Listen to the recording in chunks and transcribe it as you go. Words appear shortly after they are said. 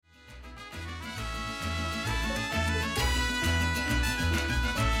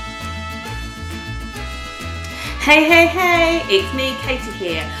Hey, hey, hey, it's me, Katie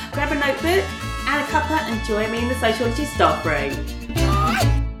here. Grab a notebook and a cuppa and join me in the Sociology Staffroom.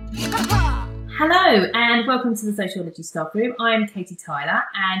 Hello and welcome to the Sociology Staffroom. I'm Katie Tyler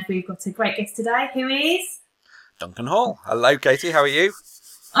and we've got a great guest today who is... Duncan Hall. Hello, Katie, how are you?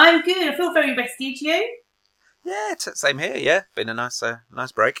 I'm good, I feel very rested. You? Yeah, same here, yeah. Been a nice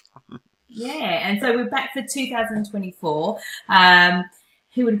break. Yeah, and so we're back for 2024.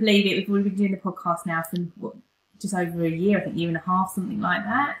 Who would believe it? We've already been doing the podcast now for just over a year, I think, year and a half, something like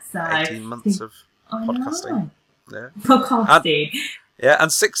that. So 18 months of podcasting. Yeah. Podcasting.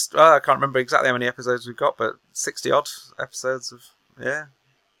 And six, I can't remember exactly how many episodes we've got, but 60 odd episodes of,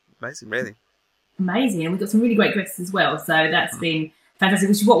 amazing, really. Amazing. And we've got some really great guests as well. So that's been fantastic,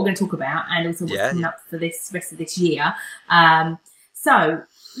 which is what we're going to talk about and also what's coming up for this rest of this year. So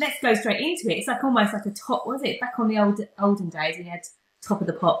let's go straight into it. It's like almost like a top, was it? Back on the olden days, we had Top of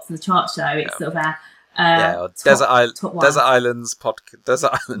the Pops and the chart show. It's sort of our Desert Island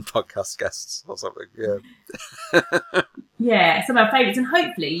podcast guests or something. Yeah, some of our favourites, and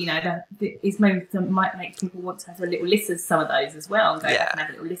hopefully, it's maybe might make people want to have a little listen to some of those as well and go back and have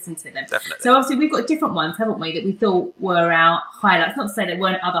a little listen to them. Definitely. So obviously we've got different ones, haven't we, that we thought were our highlights. Not to say there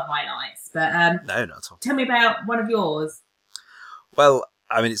weren't other highlights, but no, not at all. Tell me about one of yours. Well,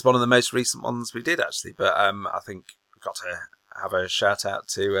 I mean, it's one of the most recent ones we did actually, but I think we've got to have a shout out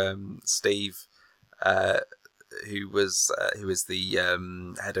to Steve. Who is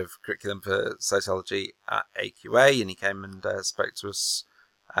the head of curriculum for sociology at AQA, and he came and spoke to us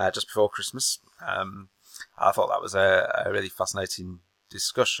just before Christmas. I thought that was a really fascinating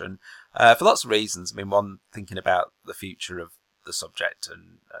discussion for lots of reasons. I mean, one, thinking about the future of the subject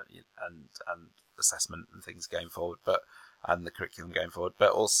and assessment and things going forward, and the curriculum going forward,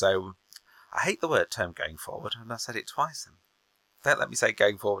 but also I hate the word term going forward, and I said it twice. And don't let me say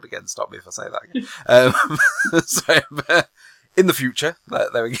going forward again. Stop me if I say that again. So, in the future,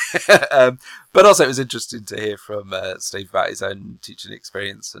 there we go. But also, it was interesting to hear from Steve about his own teaching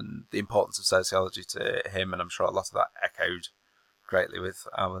experience and the importance of sociology to him. And I'm sure a lot of that echoed greatly with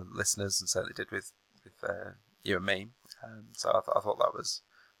our listeners, and certainly did with you and me. So I thought that was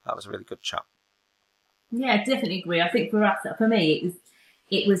a really good chat. Yeah, I definitely agree. I think for me,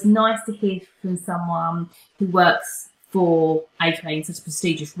 it was nice to hear from someone who works for AQA in such a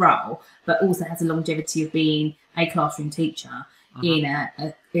prestigious role, but also has a longevity of being a classroom teacher in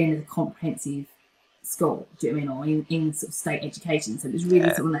a comprehensive school, do you know what I mean, or in sort of state education. So it was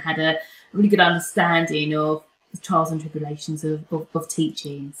really someone that had a really good understanding of the trials and tribulations of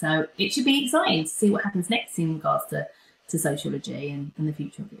teaching. So it should be exciting to see what happens next in regards to sociology and the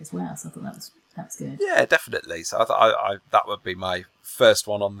future of it as well. So I thought that was good. Yeah, definitely. So I thought that would be my first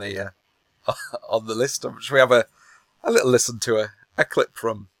one on the on the list. Should we have a little listen to a clip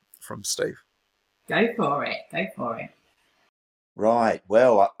from Steve? Go for it. Right,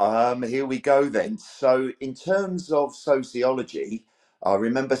 well, here we go then. So in terms of sociology, I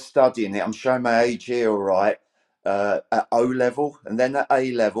remember studying it, I'm showing my age here, all right, at O level and then at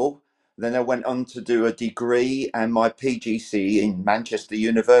A level. Then I went on to do a degree and my PGC in Manchester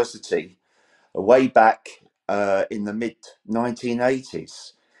University, way back in the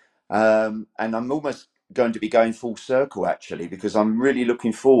mid-1980s. And I'm almost going to be going full circle, actually, because I'm really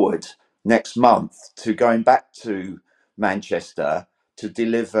looking forward next month to going back to Manchester to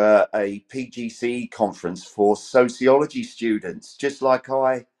deliver a PGC conference for sociology students, just like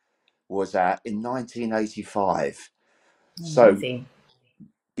I was at in 1985. Amazing. So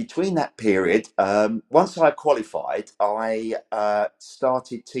between that period, once I qualified, I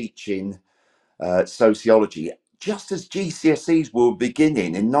started teaching sociology just as GCSEs were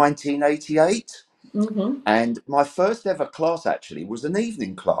beginning in 1988. And my first ever class actually was an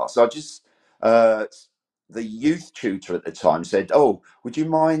evening class. I just, the youth tutor at the time said, "Oh, would you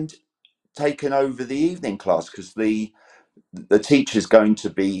mind taking over the evening class? Because the teacher's going to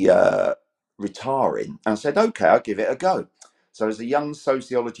be retiring." And I said, "Okay, I'll give it a go." So as a young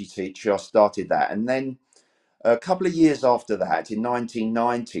sociology teacher, I started that. And then a couple of years after that, in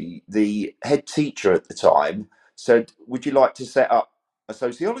 1990, the head teacher at the time said, "Would you like to set up a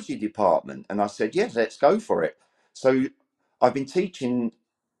sociology department?" And I said, "Yes, let's go for it." So I've been teaching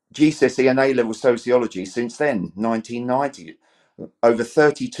GCSE and A-level sociology since then, 1990. Over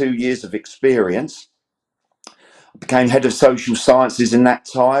 32 years of experience. I became head of social sciences in that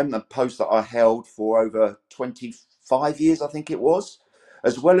time, a post that I held for over 25 years, I think it was.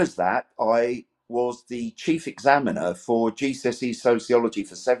 As well as that, I was the chief examiner for GCSE sociology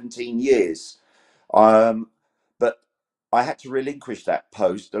for 17 years. But I had to relinquish that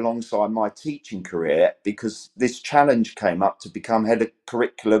post alongside my teaching career because this challenge came up to become head of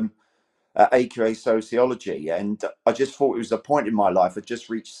curriculum at AQA Sociology, and I just thought it was a point in my life. I just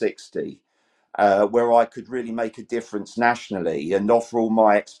reached 60, where I could really make a difference nationally and offer all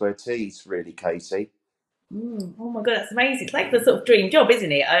my expertise, really, Katie. Oh my god, that's amazing! It's like the sort of dream job,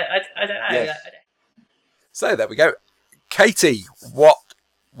 isn't it? I don't know. Yes. So there we go. Katie, what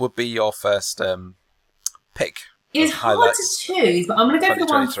would be your first pick? It's hard to choose, but I'm going to go for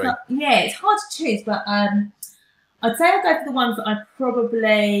the ones that, it's hard to choose, but I'd say I'll go for the ones that I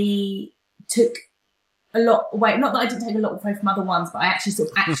probably took a lot away. Not that I didn't take a lot away from other ones, but I actually sort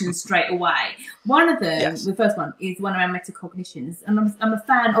of actioned straight away. One of them, the first one, is one around metacognitions, and I'm a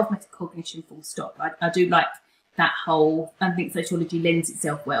fan of metacognition, full stop. I do like that whole, I think sociology lends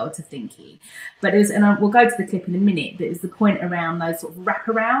itself well to thinking. But it was, and we'll go to the clip in a minute, but it was the point around those sort of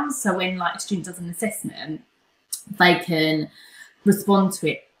wraparounds. So when like a student does an assessment, they can respond to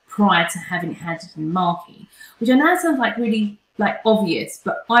it prior to having it handed in marking, which I know sounds like really like obvious,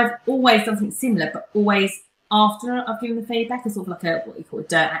 but I've always done something similar, but always after I've given the feedback, as sort of like a what you call a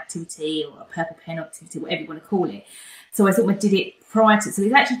dirt activity or a purple pen activity, whatever you want to call it. So I sort of did it prior to, so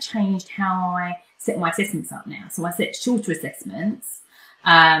it's actually changed how I set my assessments up now. So I set shorter assessments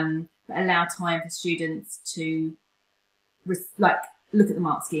that allow time for students to like look at the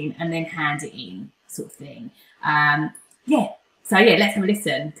mark scheme and then hand it in, sort of thing. So let's have a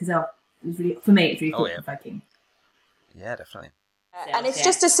listen, because really, for me it's really thought-provoking. Yeah, definitely. And it's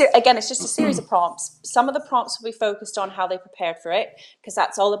just it's just a series of prompts. Some of the prompts will be focused on how they prepared for it, because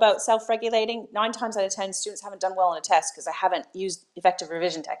that's all about self-regulating. 9 times out of 10, students haven't done well on a test because they haven't used effective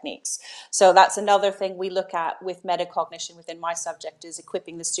revision techniques. So that's another thing we look at with metacognition within my subject, is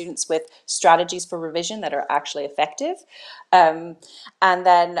equipping the students with strategies for revision that are actually effective. And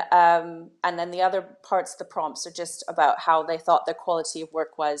then the other parts of the prompts are just about how they thought their quality of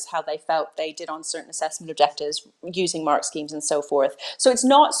work was, how they felt they did on certain assessment objectives using mark schemes and so forth. So it's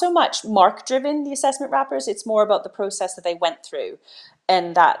not so much mark driven, the assessment wrappers, it's more about the process that they went through,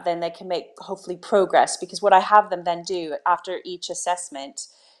 and that then they can make hopefully progress. Because what I have them then do after each assessment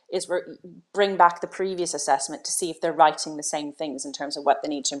is bring back the previous assessment to see if they're writing the same things in terms of what they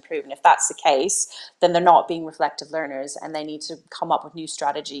need to improve. And if that's the case, then they're not being reflective learners, and they need to come up with new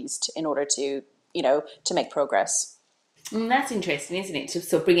strategies in order to make progress. That's interesting, isn't it? To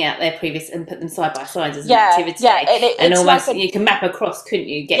sort of bring out their previous and put them side by side as an activity, and almost like you can map across, couldn't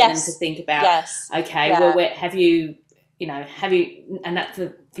you? Get them to think about, well, where have you, and that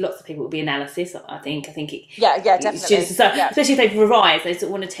for lots of people it would be analysis. I think it. Definitely. Especially if they've revised, they sort of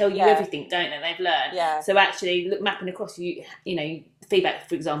want to tell you everything, don't they? They've learned. Yeah. So actually, mapping across, feedback,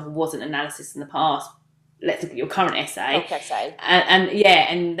 for example, wasn't analysis in the past. Let's look at your current essay.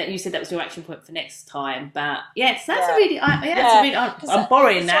 And that you said that was your action point for next time. But I'm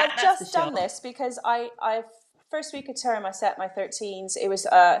borrowing that. So I've just done this because I first week of term I set my 13s. It was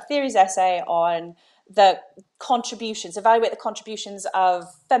a theories essay on the contributions, evaluate the contributions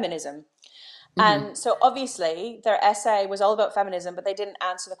of feminism. And so obviously their essay was all about feminism, but they didn't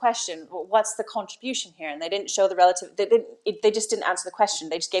answer the question, well, what's the contribution here? And they didn't show the relative, they just didn't answer the question.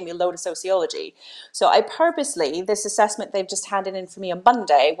 They just gave me a load of sociology. So I purposely, this assessment they've just handed in for me on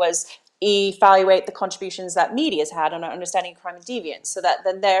Monday was evaluate the contributions that media's had on our understanding of crime and deviance, so that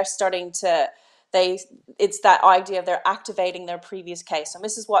then they're starting to, it's that idea of they're activating their previous case. So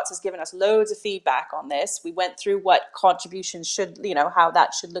Mrs. Watts has given us loads of feedback on this. We went through what contributions should, how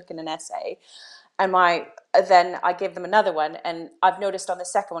that should look in an essay. And then I gave them another one, and I've noticed on the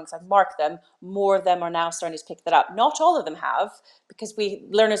second one, because I've marked them, more of them are now starting to pick that up. Not all of them have, because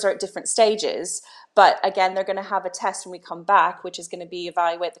learners are at different stages. But again, they're going to have a test when we come back, which is going to be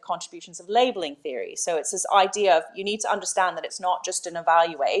evaluate the contributions of labeling theory. So it's this idea of, you need to understand that it's not just an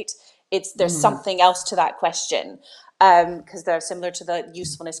evaluate, there's something else to that question, because they're similar to the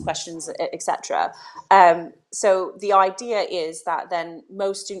usefulness questions, etc. So the idea is that then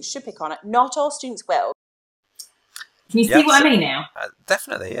most students should pick on it. Not all students will. Can you see what I mean now?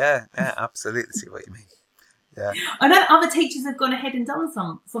 Definitely, yeah, absolutely see what you mean. Yeah, I know other teachers have gone ahead and done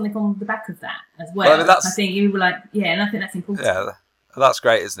something on the back of that as well. I think you were like, and I think that's important. Yeah, that's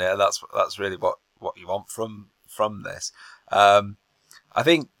great, isn't it? That's really what you want from this. I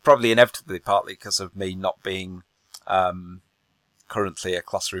think probably inevitably, partly because of me not being currently a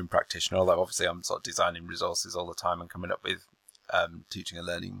classroom practitioner, although obviously I'm sort of designing resources all the time and coming up with teaching and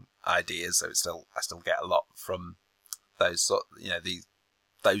learning ideas. So I still get a lot from those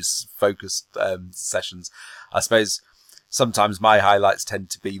those focused sessions. I suppose sometimes my highlights tend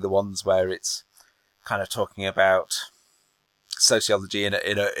to be the ones where it's kind of talking about sociology in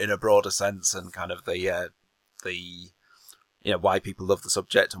a broader sense, and kind of the why people love the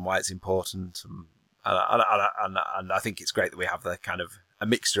subject and why it's important, and I think it's great that we have the kind of a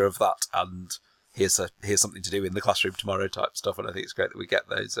mixture of that and here's something to do in the classroom tomorrow type stuff. And I think it's great that we get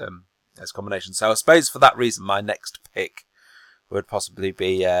those combinations. So I suppose for that reason, my next pick would possibly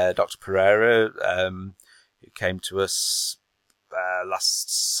be Dr. Pereira, who came to us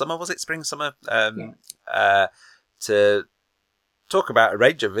last summer, was it spring, summer, to talk about a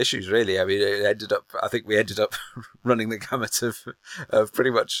range of issues. Really, I mean, I think we ended up running the gamut of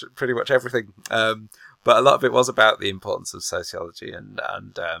pretty much everything. But a lot of it was about the importance of sociology and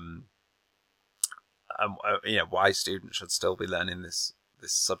why students should still be learning this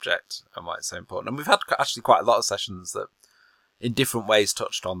subject and why it's so important. And we've had actually quite a lot of sessions that in different ways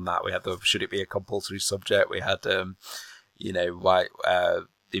touched on that. We had should it be a compulsory subject? We had why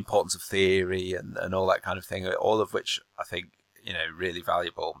the importance of theory and all that kind of thing, all of which I think really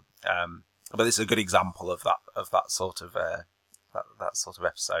valuable. But this is a good example of that sort of that sort of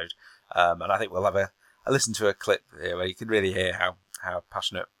episode. And I think we'll have a listen to a clip here where you can really hear how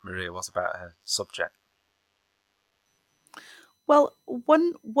passionate Maria was about her subject. Well,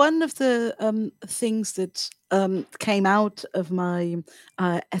 one of the things that came out of my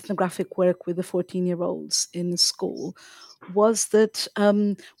ethnographic work with the 14-year-olds in the school was that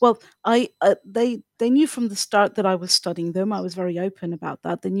they knew from the start that I was studying them. I was very open about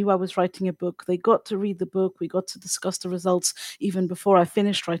that. They knew I was writing a book. They got to read the book. We got to discuss the results even before I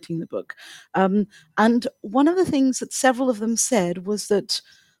finished writing the book. And one of the things that several of them said was that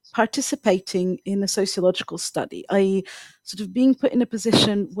participating in a sociological study, i.e., sort of being put in a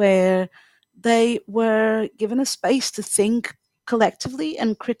position where they were given a space to think collectively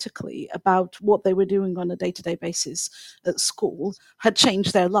and critically about what they were doing on a day-to-day basis at school, had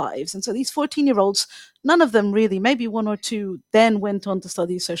changed their lives. And so these 14-year-olds, none of them really, maybe one or two, then went on to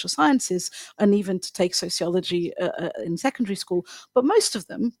study social sciences and even to take sociology in secondary school. But most of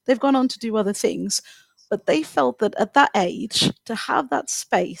them, they've gone on to do other things. But they felt that at that age, to have that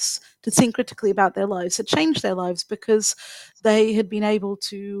space to think critically about their lives had changed their lives because they had been able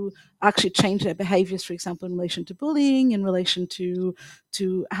to actually change their behaviors, for example, in relation to bullying, in relation to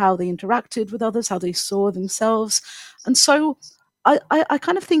how they interacted with others, how they saw themselves. And so I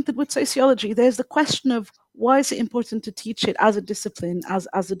kind of think that with sociology, there's the question of why is it important to teach it as a discipline, as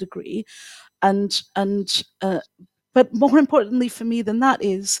a degree, but more importantly for me than that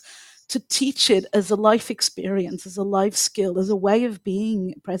is to teach it as a life experience, as a life skill, as a way of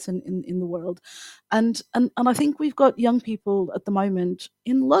being present in the world. And I think we've got young people at the moment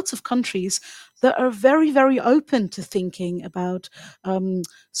in lots of countries that are very, very open to thinking about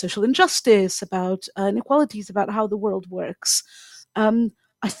social injustice, about inequalities, about how the world works. I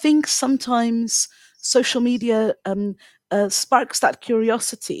think sometimes social media sparks that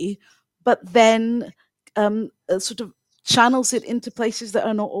curiosity, but then sort of channels it into places that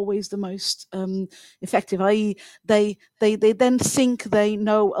are not always the most effective, i.e. they then think they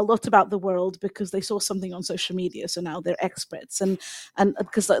know a lot about the world because they saw something on social media, so now they're experts, and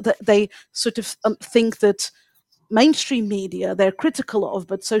because they sort of think that mainstream media they're critical of,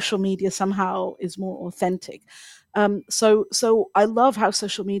 but social media somehow is more authentic. So I love how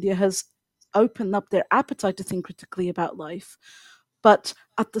social media has opened up their appetite to think critically about life. But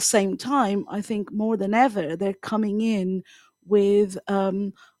at the same time, I think more than ever, they're coming in with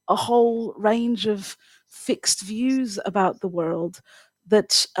a whole range of fixed views about the world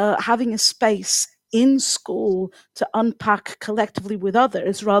that having a space in school to unpack collectively with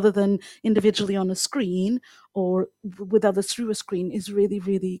others rather than individually on a screen or with others through a screen is really,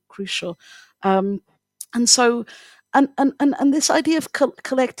 really crucial. And so and this idea of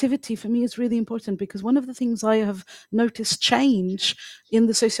collectivity for me is really important, because one of the things I have noticed change in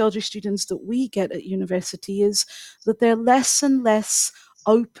the sociology students that we get at university is that they're less and less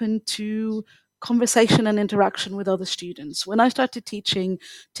open to conversation and interaction with other students. When I started teaching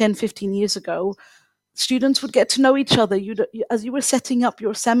 10, 15 years ago, students would get to know each other. As you were setting up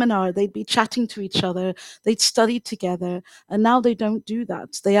your seminar, they'd be chatting to each other, they'd study together, and now they don't do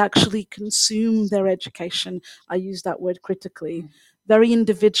that. They actually consume their education, I use that word critically, very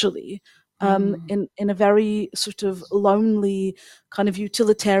individually, in a very sort of lonely kind of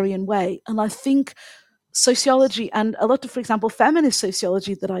utilitarian way. And I think sociology, and a lot of, for example, feminist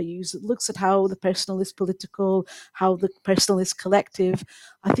sociology that I use, it looks at how the personal is political, how the personal is collective,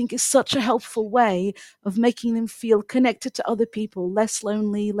 I think is such a helpful way of making them feel connected to other people, less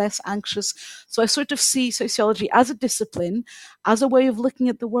lonely, less anxious. So I sort of see sociology as a discipline, as a way of looking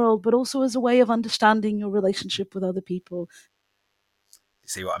at the world, but also as a way of understanding your relationship with other people. You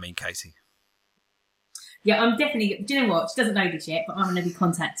see what I mean, Katie? Yeah, I'm definitely. Do you know what? She doesn't know this yet, but I'm going to be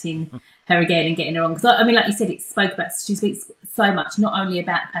contacting her again and getting her on, because I mean, like you said, she speaks so much, not only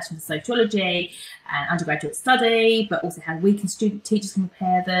about the passion for sociology and undergraduate study, but also how we can teachers can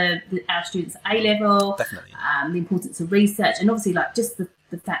prepare our students at A level. Definitely. The importance of research, and obviously, like, just the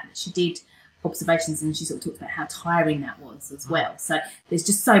fact that she did observations, and she sort of talked about how tiring that was as well. So there's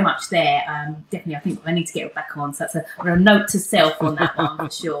just so much there. Definitely, I think I need to get it back on. So that's a note to self on that one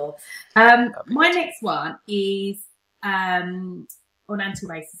for sure. My next one is on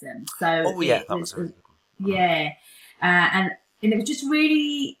anti-racism. So that was really good. Yeah, and it was just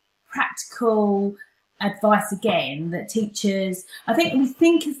really practical advice again, that teachers, I think we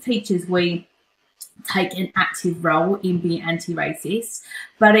think as teachers we take an active role in being anti-racist,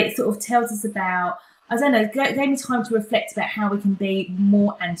 but it sort of tells us about, I don't know, gave me time to reflect about how we can be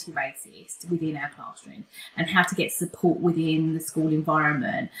more anti-racist within our classroom and how to get support within the school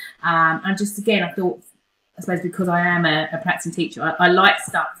environment. And just again, I thought, I suppose because I am a practicing teacher, I like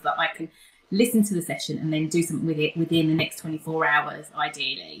stuff that I can listen to the session and then do something with it within the next 24 hours,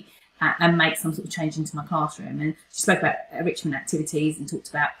 ideally, and make some sort of change into my classroom. And she spoke about enrichment activities and talked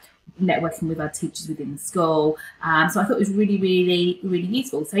about networking with our teachers within the school. So I thought it was really, really, really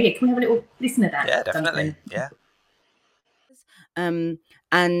useful. So yeah, can we have a little listen to that? Yeah, definitely. Duncan? Yeah.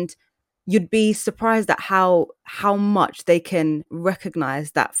 And you'd be surprised at how much they can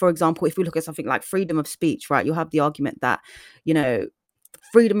recognize that. For example, if we look at something like freedom of speech, right, you'll have the argument that, you know,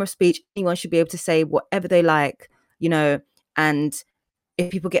 freedom of speech, anyone should be able to say whatever they like, you know, and if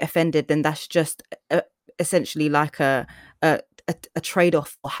people get offended, then that's just essentially like a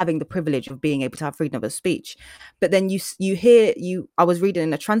trade-off for having the privilege of being able to have freedom of speech. But then I was reading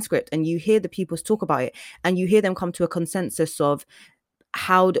in a transcript, and you hear the pupils talk about it, and you hear them come to a consensus of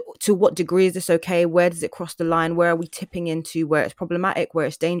to what degree is this okay, where does it cross the line, where are we tipping into where it's problematic, where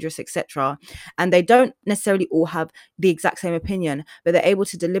it's dangerous, etc. And they don't necessarily all have the exact same opinion, but they're able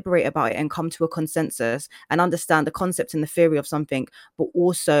to deliberate about it and come to a consensus and understand the concept and the theory of something, but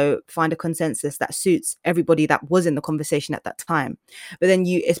also find a consensus that suits everybody that was in the conversation at that time. But then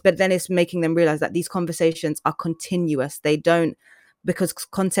it's making them realize that these conversations are continuous. They don't, because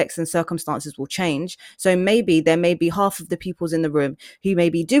context and circumstances will change. So maybe there may be half of the pupils in the room who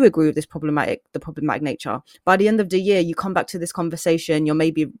maybe do agree with the problematic nature. By the end of the year, you come back to this conversation, you're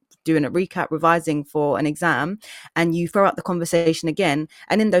maybe doing a recap, revising for an exam, and you throw out the conversation again.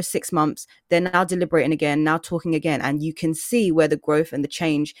 And in those 6 months, they're now deliberating again, now talking again. And you can see where the growth and the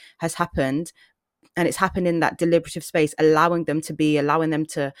change has happened. And it's happened in that deliberative space, allowing them to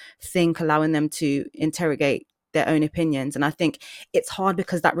think, allowing them to interrogate their own opinions. And I think it's hard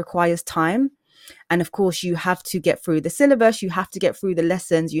because that requires time. And of course, you have to get through the syllabus, you have to get through the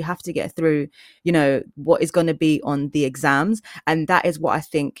lessons, you have to get through, you know, what is going to be on the exams. And that is what I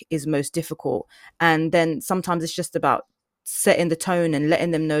think is most difficult. And then sometimes it's just about setting the tone and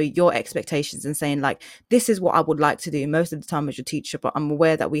letting them know your expectations and saying, like, this is what I would like to do most of the time as your teacher, but I'm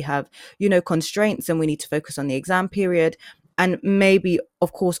aware that we have, you know, constraints and we need to focus on the exam period. And maybe,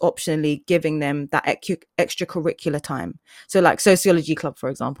 of course, optionally giving them that extracurricular time. So like sociology club, for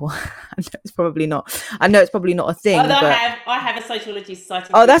example. I know it's probably not a thing. Although I have a sociology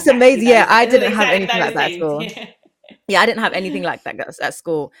society. Oh, that's amazing. Yeah, I didn't have anything like that at school. Yeah, I didn't have anything like that at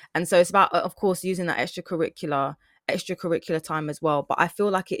school. And so it's about, of course, using that extracurricular time as well. But I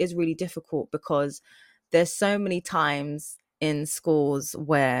feel like it is really difficult because there's so many times in schools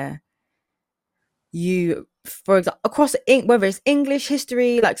where for example, across whether it's English,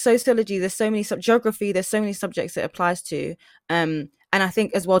 history, like sociology, there's so many geography, there's so many subjects it applies to. And I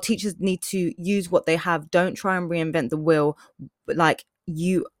think as well, teachers need to use what they have. Don't try and reinvent the wheel. Like,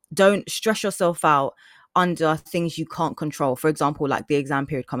 you don't stress yourself out under things you can't control. For example, like the exam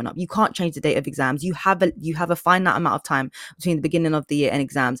period coming up, you can't change the date of exams. You have a finite amount of time between the beginning of the year and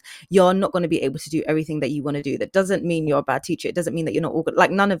exams. You're not going to be able to do everything that you want to do. That doesn't mean you're a bad teacher. It doesn't mean that you're not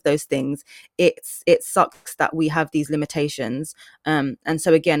like none of those things. It sucks that we have these limitations. And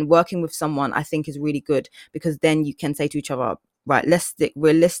so again, working with someone I think is really good, because then you can say to each other, right, let's stick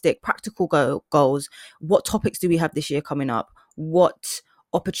realistic, practical goals. What topics do we have this year coming up? What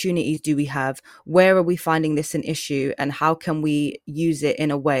opportunities do we have? Where are we finding this an issue, and how can we use it in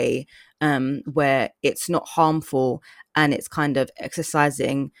a way where it's not harmful, and it's kind of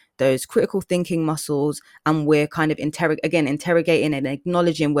exercising those critical thinking muscles, and we're kind of interrogating and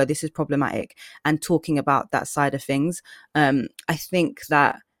acknowledging where this is problematic and talking about that side of things. I think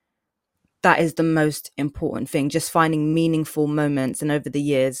that is the most important thing, just finding meaningful moments, and over the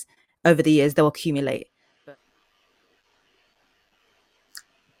years they'll accumulate.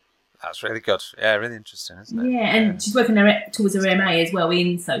 That's really good. Yeah, really interesting, isn't it? Yeah, and she's working towards her MA as well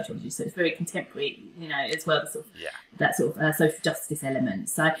in sociology, so it's very contemporary, as well, that sort of social justice element.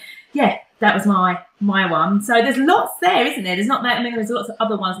 So, yeah, that was my one. So there's lots there, isn't there? There's not that many. There's lots of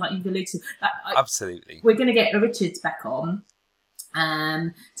other ones like you've alluded to. Absolutely. We're going to get Richard back on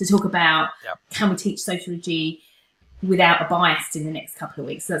to talk about can we teach sociology without a bias in the next couple of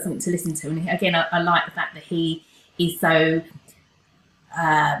weeks. So that's something to listen to. And again, I like the fact that he is so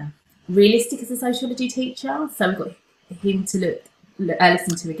realistic as a sociology teacher. So we've got him to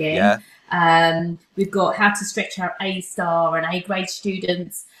listen to again. Yeah. We've got how to stretch our A-star and A-grade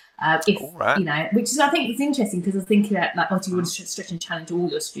students. Which is, I think, is interesting because I was thinking about do you want to stretch and challenge all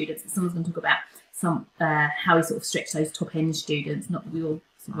your students? But someone's going to talk about how we sort of stretch those top end students. Not that we all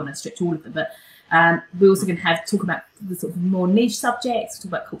sort of want to stretch all of them, but we're also going to talk about the sort of more niche subjects. Talk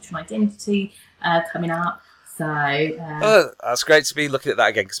about cultural identity coming up. So that's great to be looking at that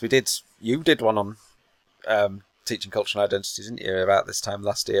again because you did one on teaching cultural identity, didn't you, about this time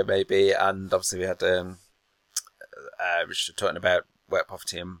last year maybe? And obviously we had Richard talking about work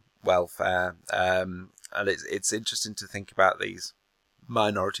poverty and welfare, and it's interesting to think about these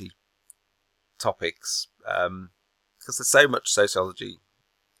minority topics because there's so much sociology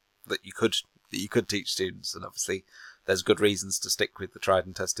that you could teach students, and obviously there's good reasons to stick with the tried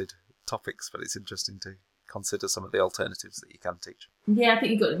and tested topics, but it's interesting to consider some of the alternatives that you can teach. Yeah, I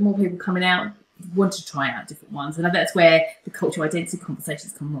think you've got more people coming out want to try out different ones, and that's where the cultural identity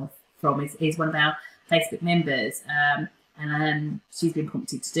conversations come from. Is one of our Facebook members, and she's been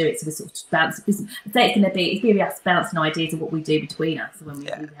prompted to do it. So we're sort of bouncing. I'd say it's going to be us bouncing ideas of what we do between us when we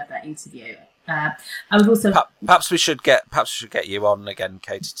have that interview. And we've also perhaps we should get you on again,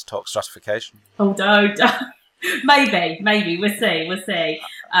 Katie, to talk stratification. Oh, don't. Maybe we'll see. But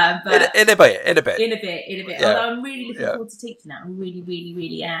in a bit. Yeah. Although I'm really looking forward to teaching that. I really, really,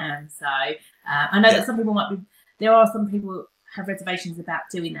 really am. So I know that some people there are some people who have reservations about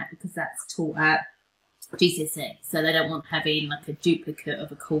doing that because that's taught at GCSE, so they don't want having like a duplicate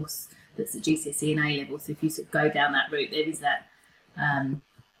of a course that's at GCSE and A level. So if you sort of go down that route, there is that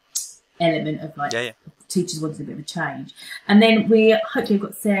element of teachers wanting a bit of a change. And then we hopefully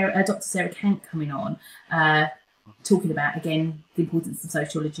got Dr. Sarah Kent coming on, talking about again the importance of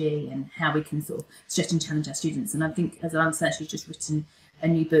sociology and how we can sort of stretch and challenge our students. And I think, as I understand, she's just written a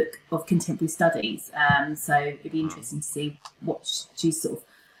new book of contemporary studies. So it'd be interesting to see what she's sort of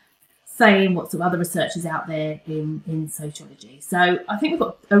saying, what sort of other research is out there in sociology. So I think we've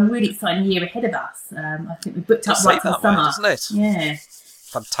got a really exciting year ahead of us. I think we've booked up right for the summer, doesn't it? Yeah.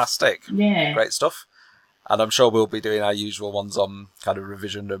 Fantastic. Yeah. Great stuff. And I'm sure we'll be doing our usual ones on kind of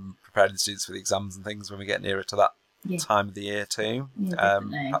revision and preparing students for the exams and things when we get nearer to that time of the year too. Yeah,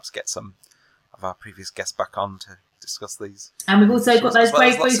 perhaps get some of our previous guests back on to discuss these. And we've also got those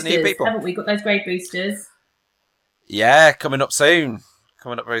grade boosters, haven't we? Got those grade boosters. Yeah, coming up very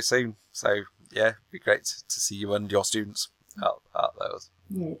soon. So yeah, it'd be great to see you and your students at those.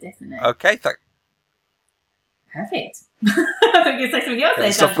 Yeah, definitely. Okay, perfect. I think you say something else there.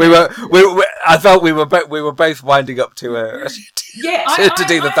 I felt we were both winding up to to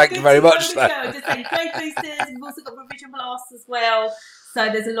do the thank you very much. Just saying grade boosters. We've also got revision blasts as well. So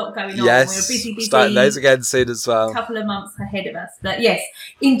there's a lot going on. Yes, we're busy. Starting those again soon as well. A couple of months ahead of us. But yes,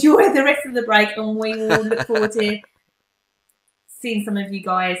 enjoy the rest of the break, and we will look forward to seeing some of you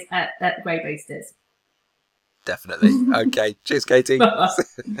guys at the grade boosters. Definitely. Okay. Cheers, Katie. Bye.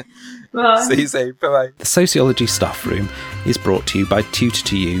 See you soon. Bye-bye. The Sociology Staffroom is brought to you by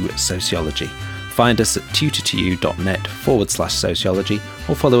Tutor2U Sociology. Find us at tutor2u.net/sociology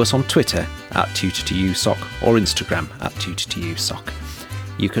or follow us on Twitter at tutor2usoc or Instagram at tutor2usoc.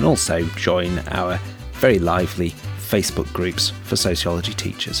 You can also join our very lively Facebook groups for sociology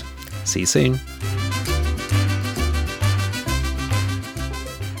teachers. See you soon.